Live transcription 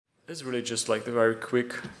is really just like the very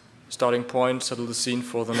quick starting point, settle the scene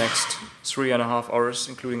for the next 3.5 hours,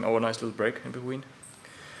 including our nice little break in between.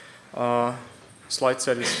 Slide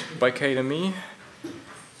set is by Kate and me,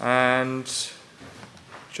 and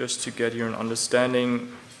just to get you an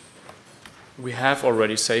understanding, we have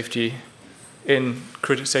already safety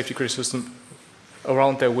critical system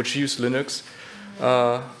around there which use Linux.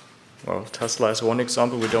 Well, Tesla is one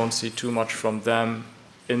example. We don't see too much from them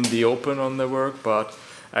in the open on their work, but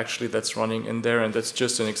actually that's running in there, and that's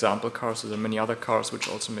just an example car. So there are many other cars which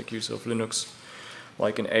also make use of Linux,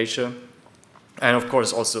 like in Asia. And of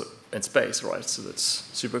course also in space, right? So that's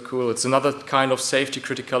super cool. It's another kind of safety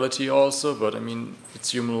criticality also, but I mean,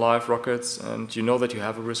 it's human life, rockets, and you know that you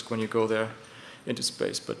have a risk when you go there into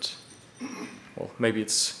space, but well, maybe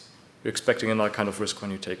you're expecting another kind of risk when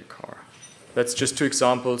you take a car. That's just two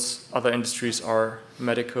examples. Other industries are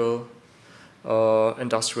medical,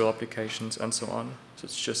 industrial applications, and so on. So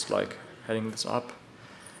it's just like heading this up.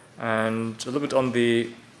 And a little bit on the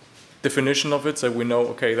definition of it, so we know,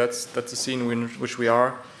 okay, that's the scene in which we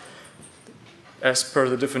are. As per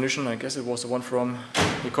the definition, I guess it was the one from,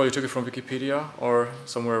 Nicole, you took it from Wikipedia or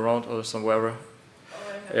somewhere around or somewhere.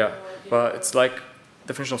 Yeah, but it's like,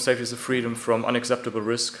 definition of safety is the freedom from unacceptable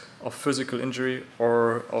risk of physical injury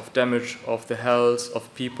or of damage of the health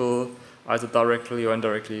of people, either directly or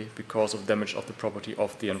indirectly, because of damage of the property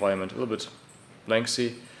of the environment. A little bit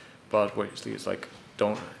lengthy, but basically it's like,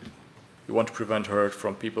 you want to prevent hurt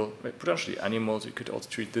from people, potentially animals. You could also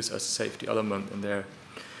treat this as a safety element in there.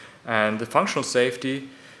 And the functional safety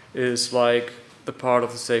is like the part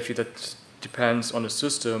of the safety that depends on the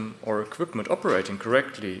system or equipment operating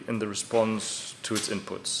correctly in the response to its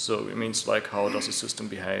inputs. So it means like, how does the system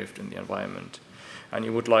behave in the environment? And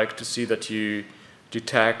you would like to see that you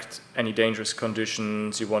detect any dangerous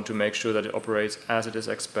conditions. You want to make sure that it operates as it is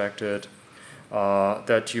expected,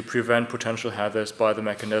 that you prevent potential hazards by the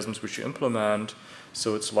mechanisms which you implement.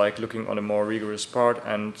 So it's like looking on a more rigorous part.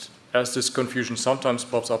 And as this confusion sometimes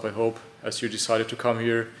pops up, I hope, as you decided to come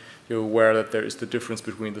here, you're aware that there is the difference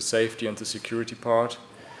between the safety and the security part,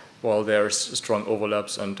 while there's strong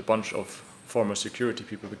overlaps and a bunch of former security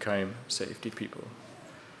people became safety people.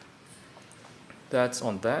 That's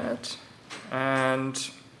on that. And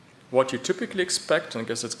what you typically expect, and I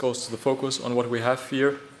guess it goes to the focus on what we have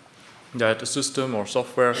here, that a system or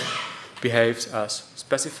software behaves as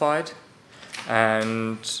specified,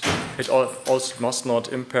 and it also must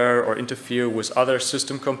not impair or interfere with other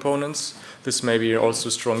system components. This may be also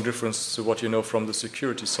a strong difference to what you know from the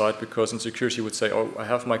security side, because in security you would say, oh, I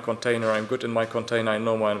have my container, I'm good in my container, I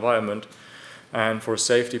know my environment. And for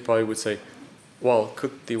safety part you would say, well,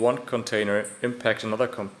 could the one container impact another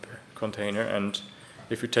container? And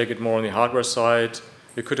if you take it more on the hardware side,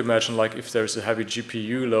 you could imagine like if there's a heavy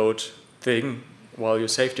GPU load thing, while your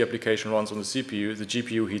safety application runs on the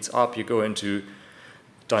GPU heats up, you go into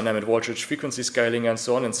dynamic voltage frequency scaling and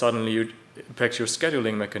so on, and suddenly you impact your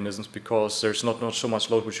scheduling mechanisms because there's not so much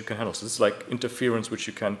load which you can handle. So it's like interference which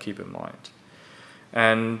you can keep in mind.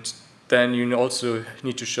 And then you also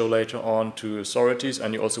need to show later on to authorities,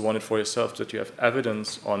 and you also want it for yourself, that you have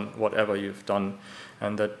evidence on whatever you've done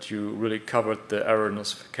and that you really covered the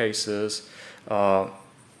erroneous cases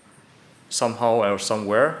somehow or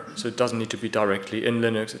somewhere. So it doesn't need to be directly in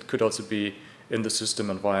Linux. It could also be in the system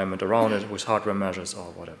environment around it with hardware measures or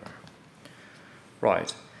whatever.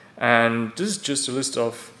 Right. And this is just a list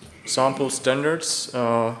of sample standards.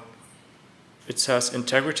 It says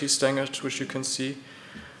integrity standards, which you can see.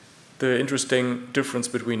 The interesting difference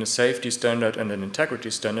between a safety standard and an integrity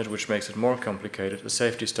standard, which makes it more complicated. A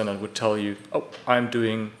safety standard would tell you, oh,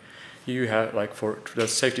 you have like for the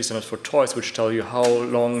safety standards for toys, which tell you how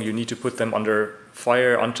long you need to put them under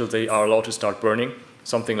fire until they are allowed to start burning,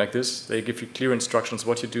 something like this. They give you clear instructions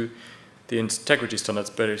what you do. The integrity standards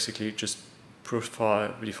basically just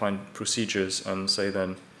define procedures and say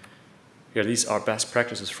then, yeah, these are best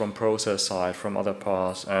practices from process side, from other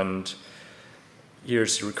paths, and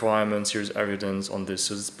here's the requirements, here's evidence on this.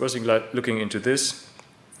 So it's basically looking into this.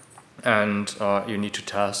 And you need to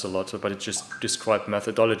test a lot, but it just describes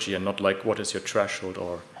methodology and not like what is your threshold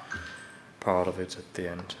or part of it at the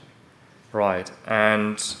end. Right,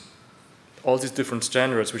 and all these different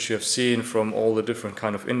standards which you have seen from all the different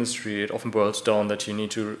kind of industry, it often boils down that you need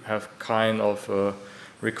to have kind of a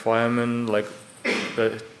requirement, like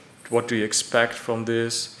what do you expect from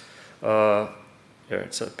this?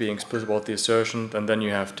 It's being explicit about the assertion, and then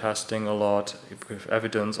you have testing a lot, you have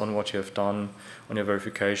evidence on what you have done, on your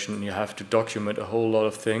verification, you have to document a whole lot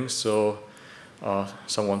of things. So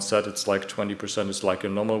someone said it's like 20% is like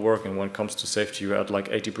your normal work, and when it comes to safety you add like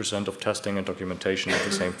 80% of testing and documentation of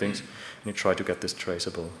the same things, and you try to get this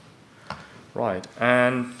traceable. Right,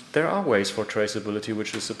 and there are ways for traceability,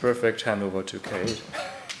 which is the perfect handover to Kate.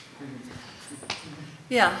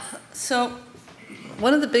 Yeah, so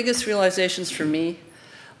one of the biggest realizations for me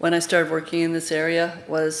when I started working in this area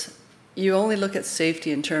was you only look at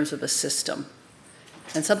safety in terms of a system.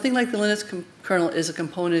 And something like the Linux kernel is a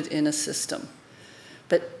component in a system.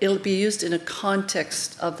 But it'll be used in a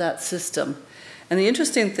context of that system. And the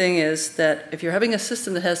interesting thing is that if you're having a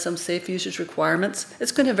system that has some safe usage requirements,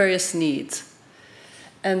 it's going to have various needs.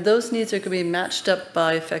 And those needs are going to be matched up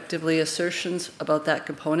by effectively assertions about that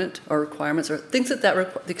component or requirements or things that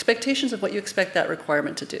the expectations of what you expect that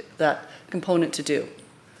requirement to do, that component to do.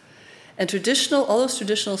 And all those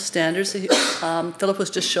traditional standards that Philip was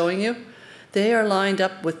just showing you, they are lined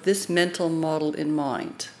up with this mental model in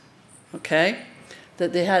mind, okay?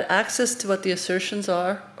 That they had access to what the assertions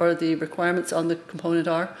are or the requirements on the component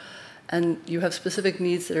are, and you have specific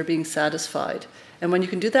needs that are being satisfied. And when you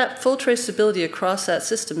can do that full traceability across that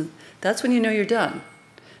system, that's when you know you're done,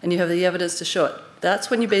 and you have the evidence to show it. That's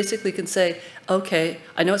when you basically can say, okay,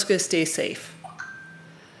 I know it's going to stay safe.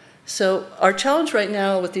 So our challenge right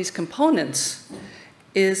now with these components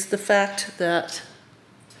is the fact that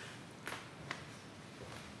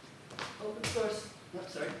open source,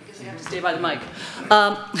 sorry, because I have to stay by the mic.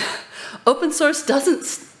 Open source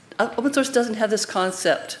doesn't have this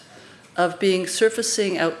concept of being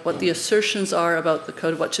surfacing out what the assertions are about the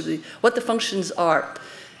code, what the functions are.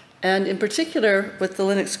 And in particular, with the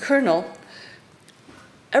Linux kernel,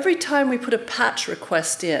 every time we put a patch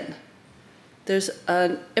request in, there's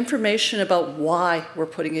an information about why we're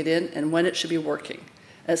putting it in and when it should be working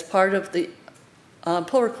as part of the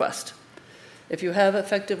pull request. If you have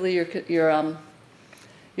effectively your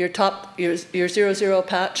 0.0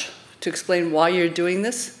 patch to explain why you're doing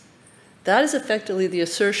this, that is effectively the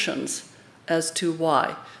assertions as to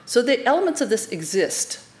why. So the elements of this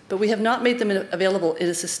exist, but we have not made them available in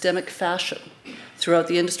a systemic fashion throughout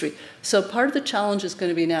the industry. So part of the challenge is going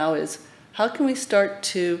to be now is how can we start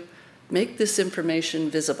to make this information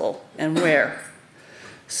visible and where?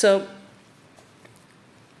 So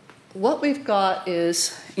what we've got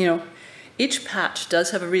is, each patch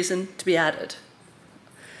does have a reason to be added.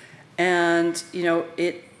 And,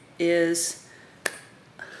 it is,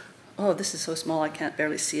 oh, this is so small I can't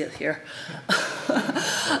barely see it here.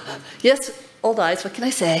 Yes, old eyes, what can I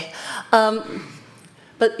say?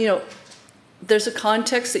 But, there's a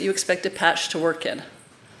context that you expect a patch to work in.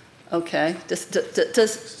 Okay,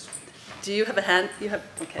 do you have a hand? You have,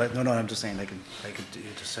 okay. Well, no, I'm just saying you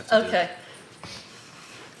just have to okay.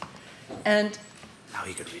 And now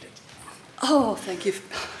you could read it. Oh, thank you.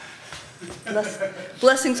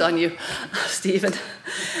 Blessings on you, Stephen.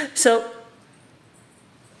 So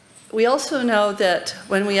we also know that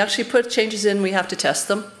when we actually put changes in, we have to test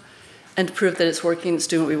them and prove that it's working, it's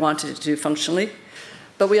doing what we wanted it to do functionally.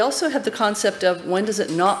 But we also have the concept of when does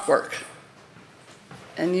it not work?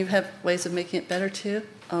 And you have ways of making it better too?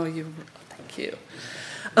 Oh, thank you.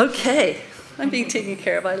 Okay, I'm being taken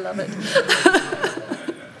care of, I love it.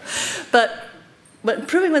 But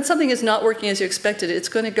proving when something is not working as you expected, it's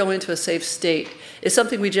going to go into a safe state is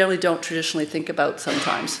something we generally don't traditionally think about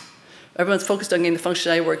sometimes. Everyone's focused on getting the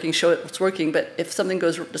functionality working, show it what's working, but if something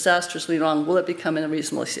goes disastrously wrong, will it become in a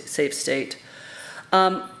reasonably safe state?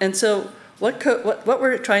 And so what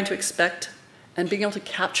we're trying to expect and being able to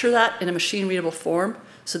capture that in a machine-readable form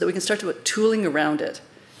so that we can start to put tooling around it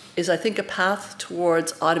is, I think, a path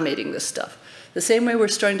towards automating this stuff. The same way we're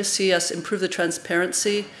starting to see us improve the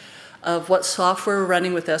transparency of what software we're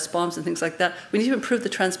running with SBOMs and things like that, we need to improve the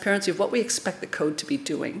transparency of what we expect the code to be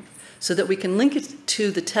doing so that we can link it to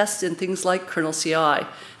the tests in things like kernel CI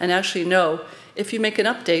and actually know if you make an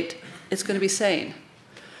update, it's going to be sane.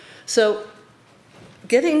 So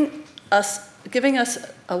giving us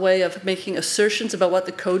a way of making assertions about what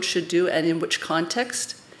the code should do and in which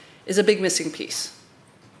context is a big missing piece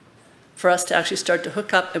for us to actually start to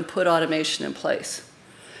hook up and put automation in place.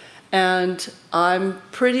 And I'm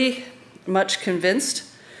pretty much convinced,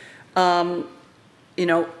 we're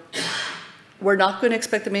not going to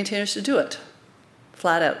expect the maintainers to do it,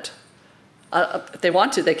 flat out. If they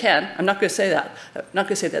want to, they can. I'm not going to say that. I'm not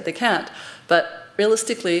going to say that they can't. But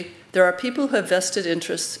realistically, there are people who have vested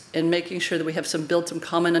interests in making sure that we have build some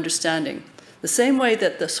common understanding. The same way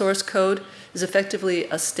that the source code is effectively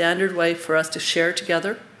a standard way for us to share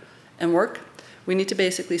together and work, we need to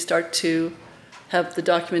basically start to have the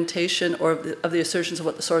documentation or of the assertions of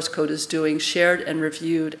what the source code is doing shared and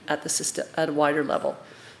reviewed at the system at a wider level.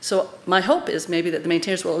 So my hope is maybe that the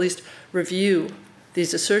maintainers will at least review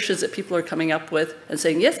these assertions that people are coming up with and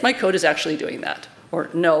saying, yes, my code is actually doing that. Or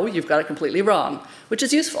no, you've got it completely wrong, which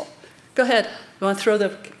is useful. Go ahead. You want to throw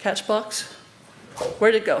the catch box?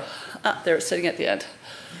 Where'd it go? Ah, there it's sitting at the end.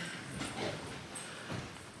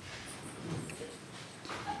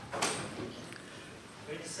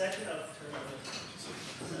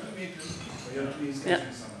 Yeah,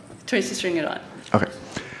 Tracy's string it on. Okay.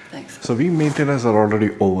 Thanks. So we maintainers are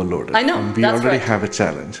already overloaded. I know, And we that's already right. have a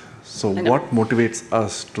challenge. So I know. what motivates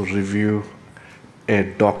us to review a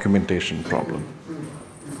documentation problem?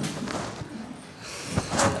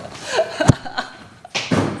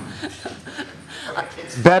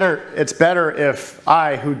 It's better if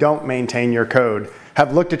I, who don't maintain your code,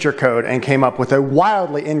 have looked at your code and came up with a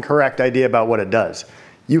wildly incorrect idea about what it does.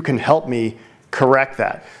 You can help me correct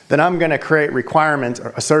that. Then I'm going to create requirements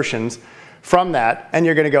or assertions from that, and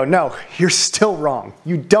you're going to go, no, you're still wrong.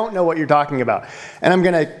 You don't know what you're talking about. And I'm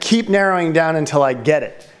going to keep narrowing down until I get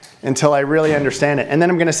it, until I really understand it. And then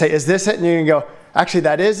I'm going to say, is this it? And you're going to go, actually,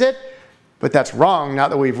 that is it, but that's wrong now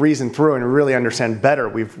that we've reasoned through and really understand better.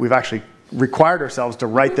 We've actually required ourselves to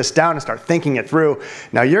write this down and start thinking it through.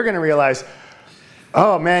 Now you're going to realize,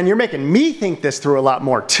 oh man, you're making me think this through a lot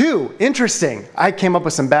more too. Interesting. I came up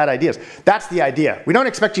with some bad ideas. That's the idea. We don't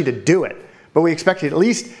expect you to do it, but we expect you to at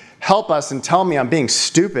least help us and tell me I'm being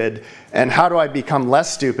stupid and how do I become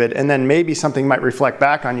less stupid, and then maybe something might reflect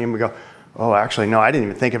back on you and we go, oh, actually, no, I didn't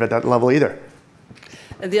even think of it at that level either.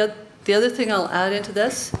 And the other thing I'll add into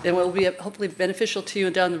this, and what will be hopefully beneficial to you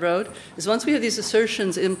down the road, is once we have these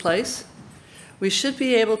assertions in place, we should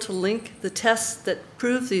be able to link the tests that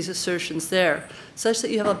prove these assertions there, such that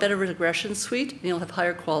you have a better regression suite and you'll have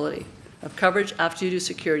higher quality of coverage after you do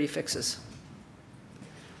security fixes.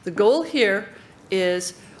 The goal here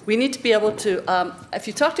is we need to be able to, if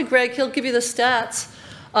you talk to Greg, he'll give you the stats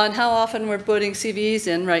on how often we're putting CVEs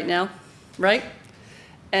in right now, right?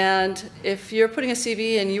 And if you're putting a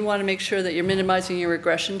CV and you want to make sure that you're minimizing your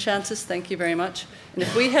regression chances, thank you very much. And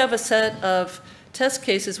if we have a set of test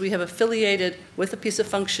cases we have affiliated with a piece of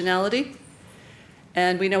functionality,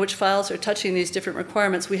 and we know which files are touching these different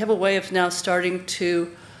requirements, we have a way of now starting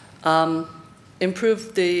to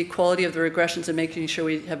improve the quality of the regressions and making sure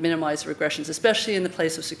we have minimized the regressions, especially in the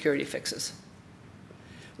place of security fixes,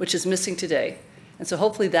 which is missing today. And so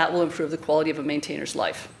hopefully that will improve the quality of a maintainer's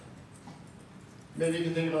life. Maybe you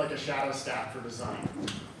can think of it like a shadow stack for design.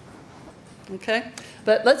 Okay,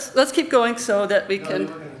 but let's keep going so that we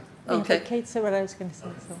can. Okay. Indicates what I was going to say.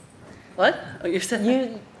 So. What? Oh, you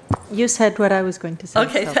said. You said what I was going to say.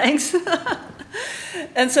 Okay, so. thanks.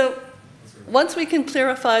 And so, once we can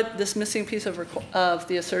clarify this missing piece of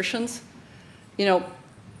the assertions, you know,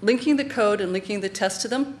 linking the code and linking the test to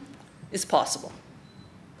them is possible.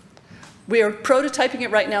 We are prototyping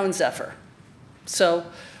it right now in Zephyr, so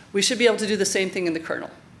we should be able to do the same thing in the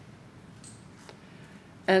kernel.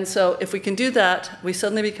 And so, if we can do that, we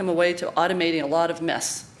suddenly become a way to automating a lot of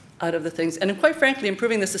mess out of the things, and quite frankly,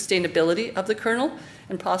 improving the sustainability of the kernel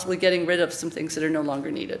and possibly getting rid of some things that are no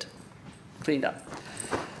longer needed, cleaned up.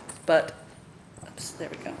 But, oops, there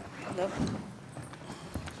we go. Nope.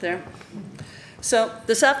 There. So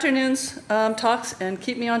this afternoon's talks, and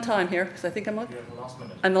keep me on time here, because I think I'm okay. You're at the last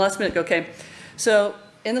minute. I'm the last minute, okay. So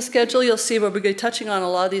in the schedule, you'll see where we're going to be touching on a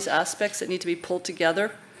lot of these aspects that need to be pulled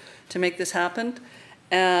together to make this happen.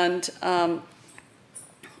 And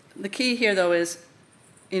the key here, though, is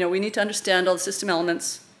you know, we need to understand all the system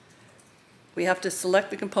elements. We have to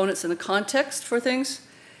select the components in the context for things,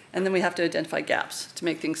 and then we have to identify gaps to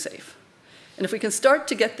make things safe. And if we can start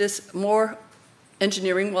to get this more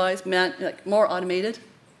engineering-wise, like more automated,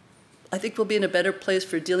 I think we'll be in a better place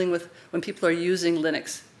for dealing with when people are using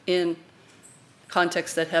Linux in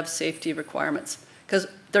contexts that have safety requirements. Because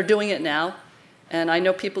they're doing it now, and I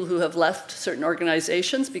know people who have left certain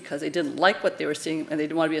organizations because they didn't like what they were seeing and they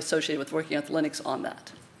didn't want to be associated with working with Linux on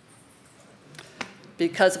that,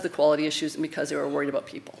 because of the quality issues and because they were worried about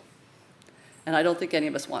people. And I don't think any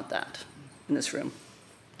of us want that in this room.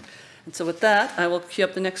 And so with that, I will queue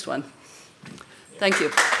up the next one. Thank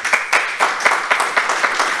you.